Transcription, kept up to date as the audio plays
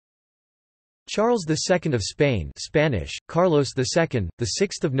Charles II of Spain, Spanish Carlos II, the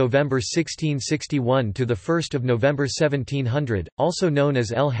 6th of November 1661 to the 1st of November 1700, also known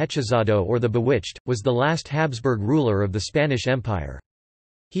as El Hechizado or the Bewitched, was the last Habsburg ruler of the Spanish Empire.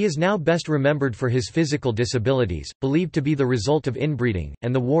 He is now best remembered for his physical disabilities, believed to be the result of inbreeding,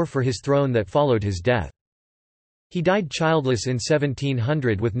 and the war for his throne that followed his death. He died childless in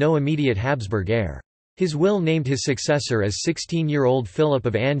 1700 with no immediate Habsburg heir. His will named his successor as 16-year-old Philip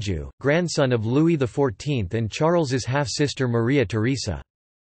of Anjou, grandson of Louis XIV and Charles's half-sister Maria Theresa.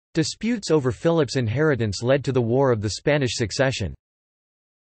 Disputes over Philip's inheritance led to the War of the Spanish Succession.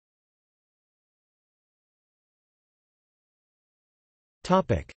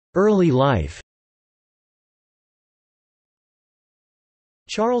 Early life.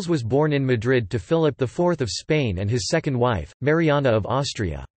 Charles was born in Madrid to Philip IV of Spain and his second wife, Mariana of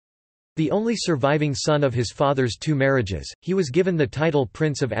Austria. The only surviving son of his father's two marriages, he was given the title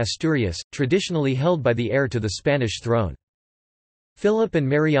Prince of Asturias, traditionally held by the heir to the Spanish throne. Philip and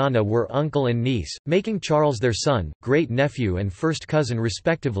Mariana were uncle and niece, making Charles their son, great-nephew and first cousin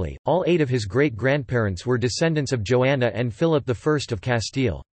respectively. All 8 of his great-grandparents were descendants of Joanna and Philip I of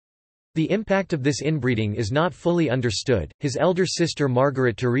Castile. The impact of this inbreeding is not fully understood. His elder sister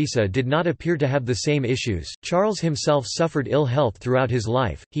Margaret Theresa did not appear to have the same issues. Charles himself suffered ill health throughout his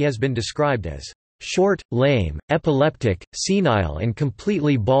life. He has been described as short, lame, epileptic, senile and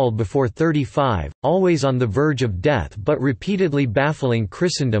completely bald before 35, always on the verge of death but repeatedly baffling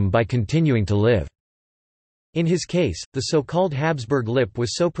Christendom by continuing to live. In his case, the so-called Habsburg lip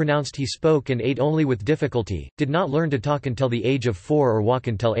was so pronounced he spoke and ate only with difficulty, did not learn to talk until the age of 4 or walk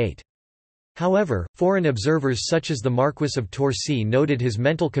until 8. However, foreign observers such as the Marquis of Torcy noted his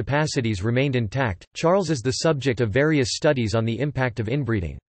mental capacities remained intact. Charles is the subject of various studies on the impact of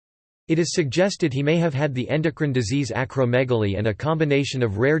inbreeding. It is suggested he may have had the endocrine disease acromegaly and a combination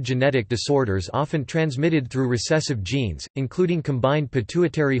of rare genetic disorders often transmitted through recessive genes, including combined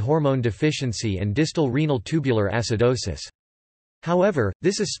pituitary hormone deficiency and distal renal tubular acidosis. However,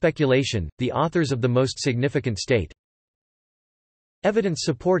 this is speculation. The authors of the most significant state evidence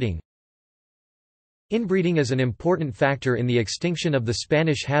supporting inbreeding as an important factor in the extinction of the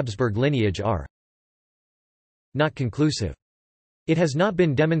Spanish Habsburg lineage are not conclusive. It has not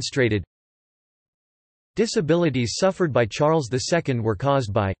been demonstrated. Disabilities suffered by Charles II were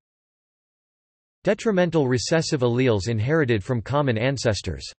caused by detrimental recessive alleles inherited from common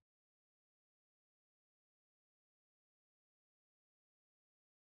ancestors.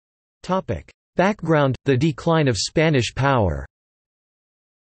 Background: the decline of Spanish power.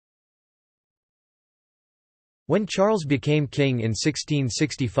 When Charles became king in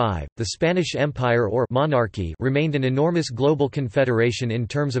 1665, the Spanish Empire or monarchy remained an enormous global confederation in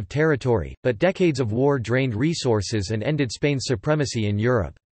terms of territory, but decades of war drained resources and ended Spain's supremacy in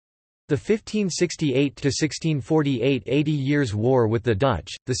Europe. The 1568–1648 80 Years' War with the Dutch,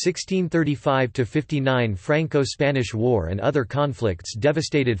 the 1635–59 Franco-Spanish War and other conflicts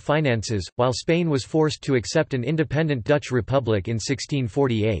devastated finances, while Spain was forced to accept an independent Dutch republic in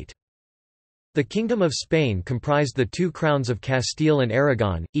 1648. The Kingdom of Spain comprised the 2 crowns of Castile and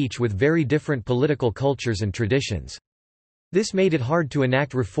Aragon, each with very different political cultures and traditions. This made it hard to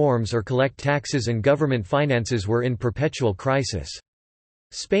enact reforms or collect taxes, and government finances were in perpetual crisis.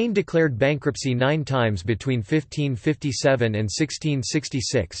 Spain declared bankruptcy 9 times between 1557 and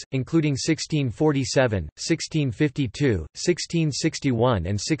 1666, including 1647, 1652, 1661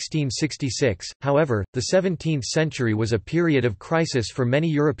 and 1666. However, the 17th century was a period of crisis for many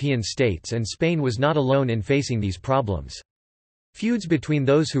European states, and Spain was not alone in facing these problems. Feuds between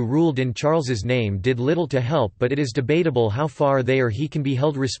those who ruled in Charles's name did little to help, but it is debatable how far they or he can be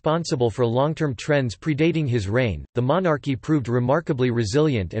held responsible for long-term trends predating his reign. The monarchy proved remarkably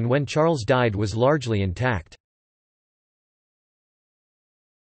resilient, and when Charles died was largely intact.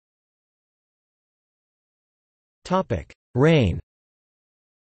 Topic: Reign.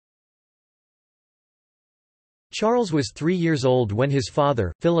 Charles was 3 years old when his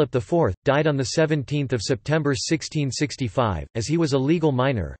father, Philip IV, died on 17 September 1665. As he was a legal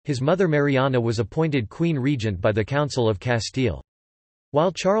minor, his mother Mariana was appointed queen regent by the Council of Castile.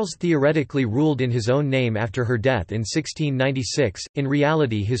 While Charles theoretically ruled in his own name after her death in 1696, in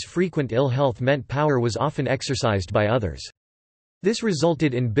reality his frequent ill health meant power was often exercised by others. This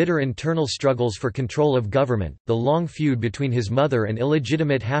resulted in bitter internal struggles for control of government, the long feud between his mother and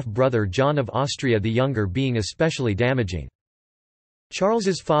illegitimate half-brother John of Austria the Younger being especially damaging.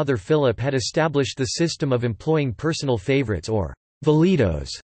 Charles's father Philip had established the system of employing personal favorites or validos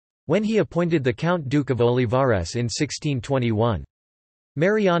when he appointed the Count Duke of Olivares in 1621.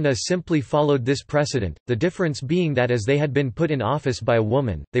 Mariana simply followed this precedent, the difference being that as they had been put in office by a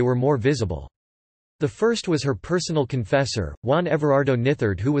woman, they were more visible. The first was her personal confessor, Juan Everardo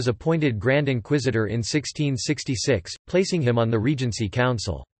Nithard, who was appointed Grand Inquisitor in 1666, placing him on the Regency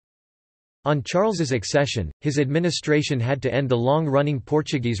Council. On Charles's accession, his administration had to end the long-running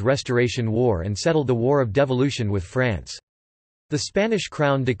Portuguese Restoration War and settle the War of Devolution with France. The Spanish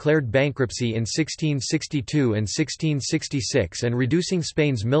crown declared bankruptcy in 1662 and 1666, and reducing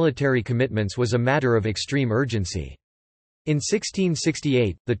Spain's military commitments was a matter of extreme urgency. In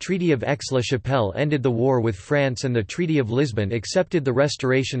 1668, the Treaty of Aix-la-Chapelle ended the war with France, and the Treaty of Lisbon accepted the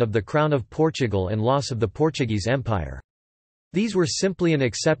restoration of the Crown of Portugal and loss of the Portuguese Empire. These were simply an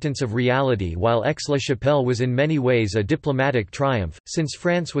acceptance of reality, while Aix-la-Chapelle was in many ways a diplomatic triumph, since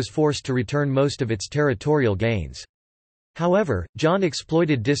France was forced to return most of its territorial gains. However, John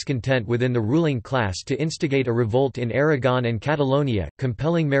exploited discontent within the ruling class to instigate a revolt in Aragon and Catalonia,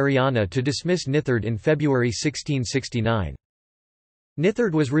 compelling Mariana to dismiss Nithard in February 1669.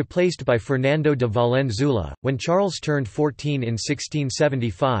 Nithard was replaced by Fernando de Valenzuela. When Charles turned 14 in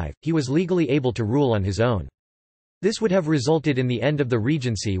 1675, he was legally able to rule on his own. This would have resulted in the end of the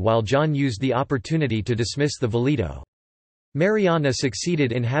Regency, while John used the opportunity to dismiss the Valido. Mariana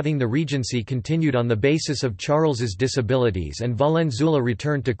succeeded in having the regency continued on the basis of Charles's disabilities, and Valenzuela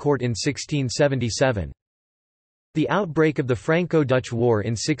returned to court in 1677. The outbreak of the Franco-Dutch War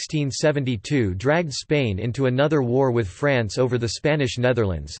in 1672 dragged Spain into another war with France over the Spanish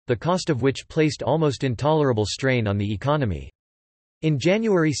Netherlands, the cost of which placed almost intolerable strain on the economy. In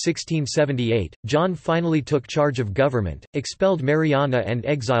January 1678, John finally took charge of government, expelled Mariana and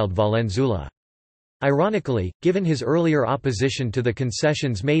exiled Valenzuela. Ironically, given his earlier opposition to the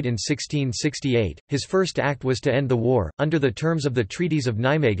concessions made in 1668, his first act was to end the war. Under the terms of the Treaties of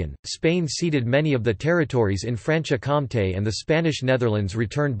Nijmegen, Spain ceded many of the territories in Franche-Comté, and the Spanish Netherlands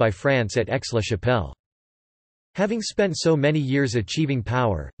returned by France at Aix-la-Chapelle. Having spent so many years achieving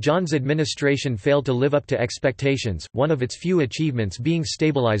power, John's administration failed to live up to expectations, one of its few achievements being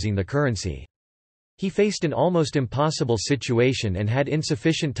stabilizing the currency. He faced an almost impossible situation and had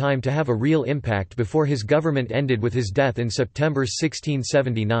insufficient time to have a real impact before his government ended with his death in September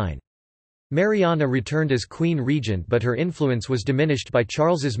 1679. Mariana returned as Queen Regent, but her influence was diminished by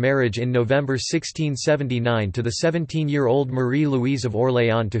Charles's marriage in November 1679 to the 17-year-old Marie-Louise of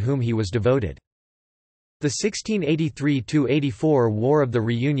Orléans, to whom he was devoted. The 1683–84 War of the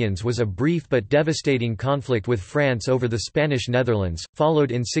Reunions was a brief but devastating conflict with France over the Spanish Netherlands, followed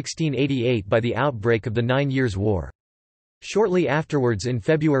in 1688 by the outbreak of the 9 Years' War. Shortly afterwards, in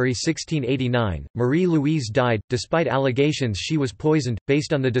February 1689, Marie-Louise died, despite allegations she was poisoned.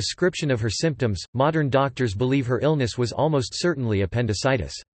 Based on the description of her symptoms, modern doctors believe her illness was almost certainly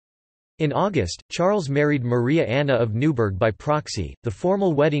appendicitis. In August, Charles married Maria Anna of Neuburg by proxy, the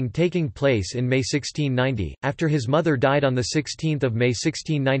formal wedding taking place in May 1690. After his mother died on 16 May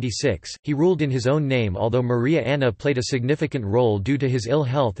 1696, he ruled in his own name, although Maria Anna played a significant role due to his ill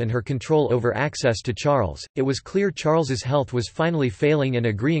health and her control over access to Charles. It was clear Charles's health was finally failing, and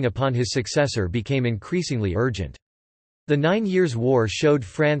agreeing upon his successor became increasingly urgent. The 9 Years' War showed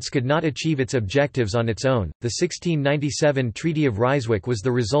France could not achieve its objectives on its own. The 1697 Treaty of Ryswick was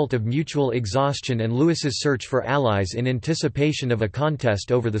the result of mutual exhaustion and Louis's search for allies in anticipation of a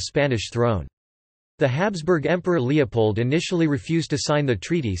contest over the Spanish throne. The Habsburg Emperor Leopold initially refused to sign the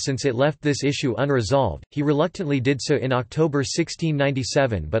treaty since it left this issue unresolved. He reluctantly did so in October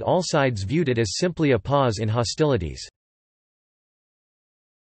 1697, but all sides viewed it as simply a pause in hostilities.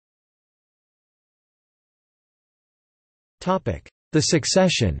 The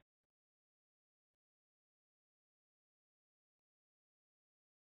succession.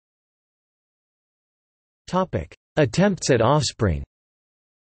 Attempts at offspring.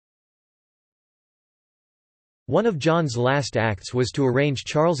 One of John's last acts was to arrange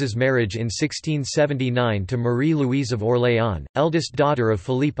Charles's marriage in 1679 to Marie-Louise of Orléans, eldest daughter of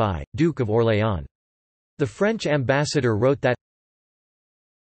Philippe I, Duke of Orléans. The French ambassador wrote that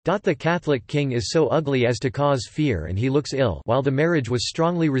the Catholic king is so ugly as to cause fear, and he looks ill, while the marriage was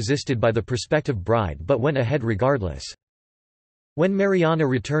strongly resisted by the prospective bride but went ahead regardless. When Mariana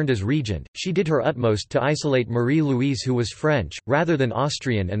returned as regent, she did her utmost to isolate Marie-Louise, who was French, rather than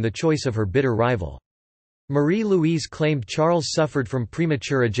Austrian, and the choice of her bitter rival. Marie-Louise claimed Charles suffered from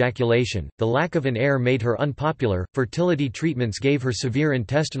premature ejaculation, the lack of an heir made her unpopular, fertility treatments gave her severe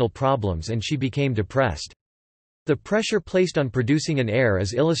intestinal problems, and she became depressed. The pressure placed on producing an heir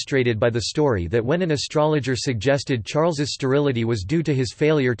is illustrated by the story that when an astrologer suggested Charles's sterility was due to his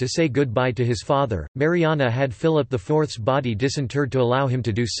failure to say goodbye to his father, Mariana had Philip IV's body disinterred to allow him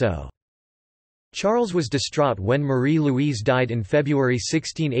to do so. Charles was distraught when Marie-Louise died in February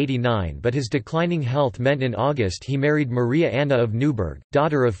 1689, but his declining health meant in August he married Maria Anna of Neuburg,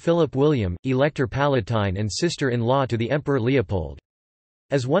 daughter of Philip William, Elector Palatine and sister-in-law to the Emperor Leopold.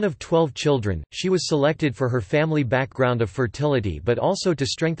 As one of 12 children, she was selected for her family background of fertility but also to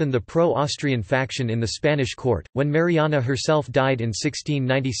strengthen the pro-Austrian faction in the Spanish court. When Mariana herself died in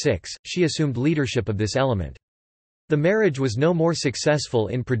 1696, she assumed leadership of this element. The marriage was no more successful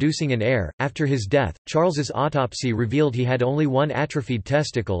in producing an heir. After his death, Charles's autopsy revealed he had only one atrophied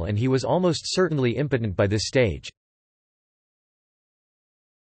testicle and he was almost certainly impotent by this stage.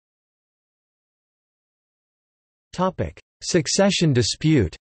 Succession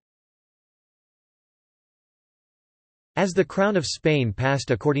dispute. As the crown of Spain passed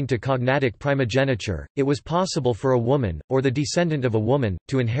according to cognatic primogeniture, it was possible for a woman, or the descendant of a woman,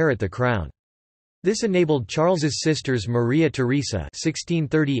 to inherit the crown. This enabled Charles's sisters Maria Theresa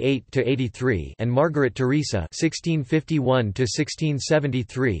 (1638–83) and Margaret Theresa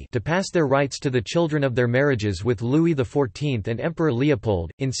 (1651–1673) to pass their rights to the children of their marriages with Louis XIV and Emperor Leopold.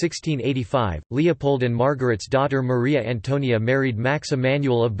 In 1685, Leopold and Margaret's daughter Maria Antonia married Max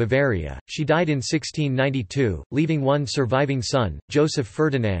Emanuel of Bavaria. She died in 1692, leaving one surviving son, Joseph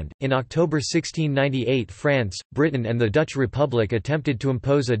Ferdinand. In October 1698, France, Britain, and the Dutch Republic attempted to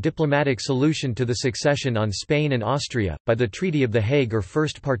impose a diplomatic solution to the succession on Spain and Austria, by the Treaty of The Hague or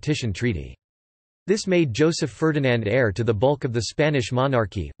First Partition Treaty. This made Joseph Ferdinand heir to the bulk of the Spanish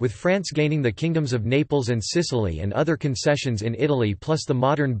monarchy, with France gaining the kingdoms of Naples and Sicily and other concessions in Italy plus the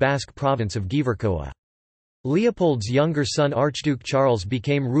modern Basque province of Gipuzkoa. Leopold's younger son Archduke Charles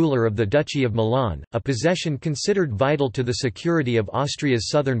became ruler of the Duchy of Milan, a possession considered vital to the security of Austria's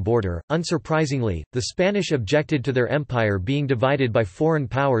southern border. Unsurprisingly, the Spanish objected to their empire being divided by foreign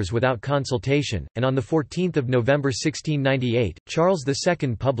powers without consultation, and on 14 November 1698, Charles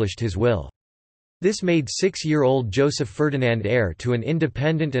II published his will. This made 6-year-old Joseph Ferdinand heir to an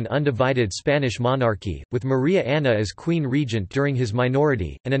independent and undivided Spanish monarchy, with Maria Anna as queen regent during his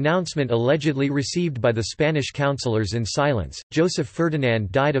minority, an announcement allegedly received by the Spanish councillors in silence. Joseph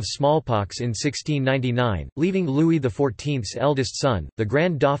Ferdinand died of smallpox in 1699, leaving Louis XIV's eldest son, the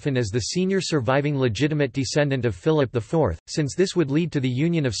Grand Dauphin, as the senior surviving legitimate descendant of Philip IV. Since this would lead to the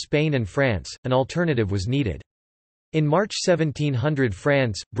union of Spain and France, an alternative was needed. In March 1700,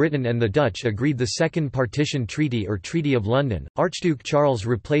 France, Britain and the Dutch agreed the Second Partition Treaty or Treaty of London. Archduke Charles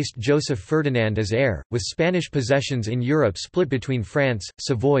replaced Joseph Ferdinand as heir, with Spanish possessions in Europe split between France,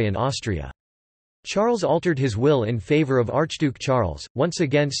 Savoy and Austria. Charles altered his will in favour of Archduke Charles, once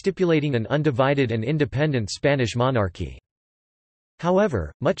again stipulating an undivided and independent Spanish monarchy.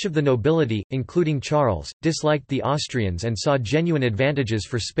 However, much of the nobility, including Charles, disliked the Austrians and saw genuine advantages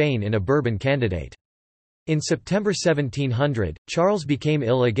for Spain in a Bourbon candidate. In September 1700, Charles became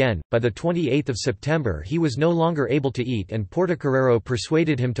ill again. By 28 September he was no longer able to eat and Portocarrero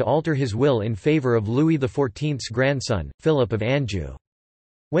persuaded him to alter his will in favour of Louis XIV's grandson, Philip of Anjou.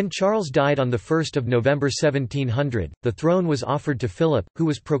 When Charles died on 1 November 1700, the throne was offered to Philip, who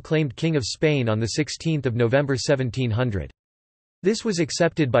was proclaimed King of Spain on 16 November 1700. This was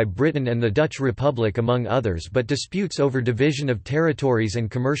accepted by Britain and the Dutch Republic among others, but disputes over division of territories and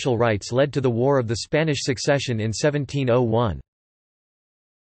commercial rights led to the War of the Spanish Succession in 1701.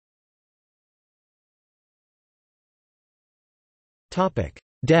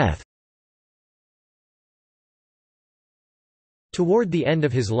 Death. Toward the end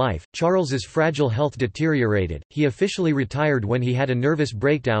of his life, Charles's fragile health deteriorated. He officially retired when he had a nervous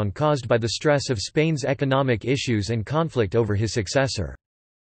breakdown caused by the stress of Spain's economic issues and conflict over his successor.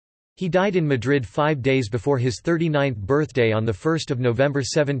 He died in Madrid 5 days before his 39th birthday on 1 November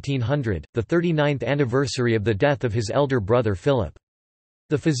 1700, the 39th anniversary of the death of his elder brother Philip.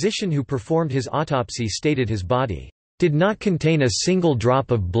 The physician who performed his autopsy stated his body did not contain a single drop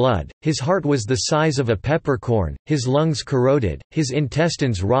of blood, his heart was the size of a peppercorn, his lungs corroded, his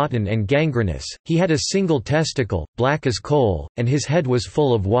intestines rotten and gangrenous, he had a single testicle, black as coal, and his head was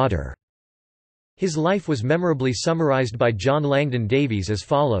full of water." His life was memorably summarized by John Langdon Davies as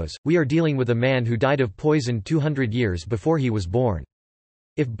follows: "We are dealing with a man who died of poison 200 years before he was born.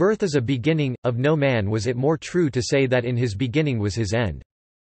 If birth is a beginning, of no man was it more true to say that in his beginning was his end.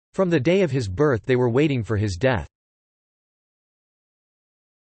 From the day of his birth they were waiting for his death."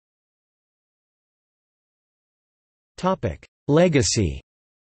 Legacy.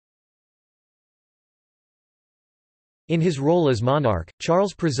 In his role as monarch,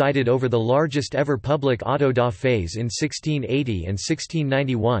 Charles presided over the largest ever public auto da fés in 1680 and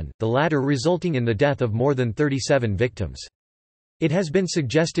 1691, the latter resulting in the death of more than 37 victims. It has been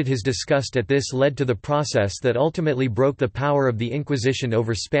suggested his disgust at this led to the process that ultimately broke the power of the Inquisition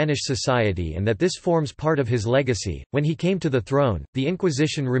over Spanish society and that this forms part of his legacy. When he came to the throne, the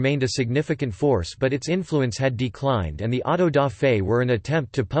Inquisition remained a significant force but its influence had declined and the auto da fe were an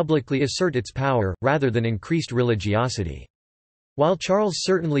attempt to publicly assert its power, rather than increased religiosity. While Charles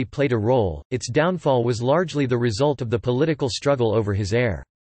certainly played a role, its downfall was largely the result of the political struggle over his heir.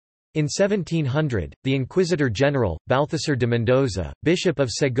 In 1700, the Inquisitor General, Balthasar de Mendoza, Bishop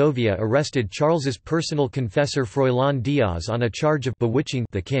of Segovia, arrested Charles's personal confessor Froilán Díaz on a charge of bewitching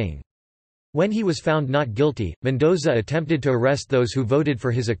the king. When he was found not guilty, Mendoza attempted to arrest those who voted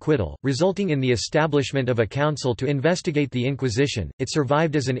for his acquittal, resulting in the establishment of a council to investigate the Inquisition. It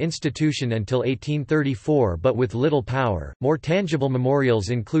survived as an institution until 1834 but with little power. More tangible memorials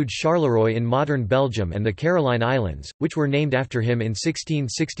include Charleroi in modern Belgium and the Caroline Islands, which were named after him in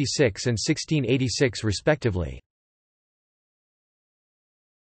 1666 and 1686 respectively.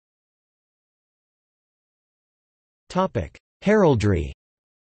 Topic: Heraldry.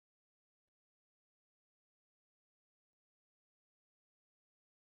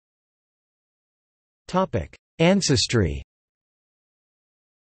 Ancestry.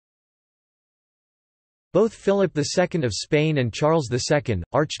 Both Philip II of Spain and Charles II,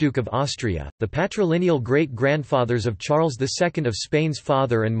 Archduke of Austria, the patrilineal great-grandfathers of Charles II of Spain's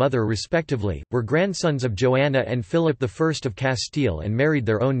father and mother respectively, were grandsons of Joanna and Philip I of Castile and married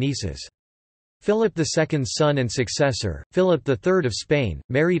their own nieces. Philip II's son and successor, Philip III of Spain,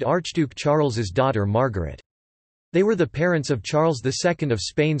 married Archduke Charles's daughter Margaret. They were the parents of Charles II of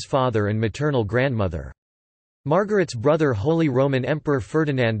Spain's father and maternal grandmother. Margaret's brother Holy Roman Emperor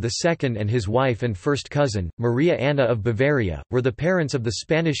Ferdinand II and his wife and first cousin, Maria Anna of Bavaria, were the parents of the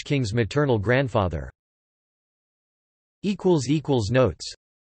Spanish king's maternal grandfather. Notes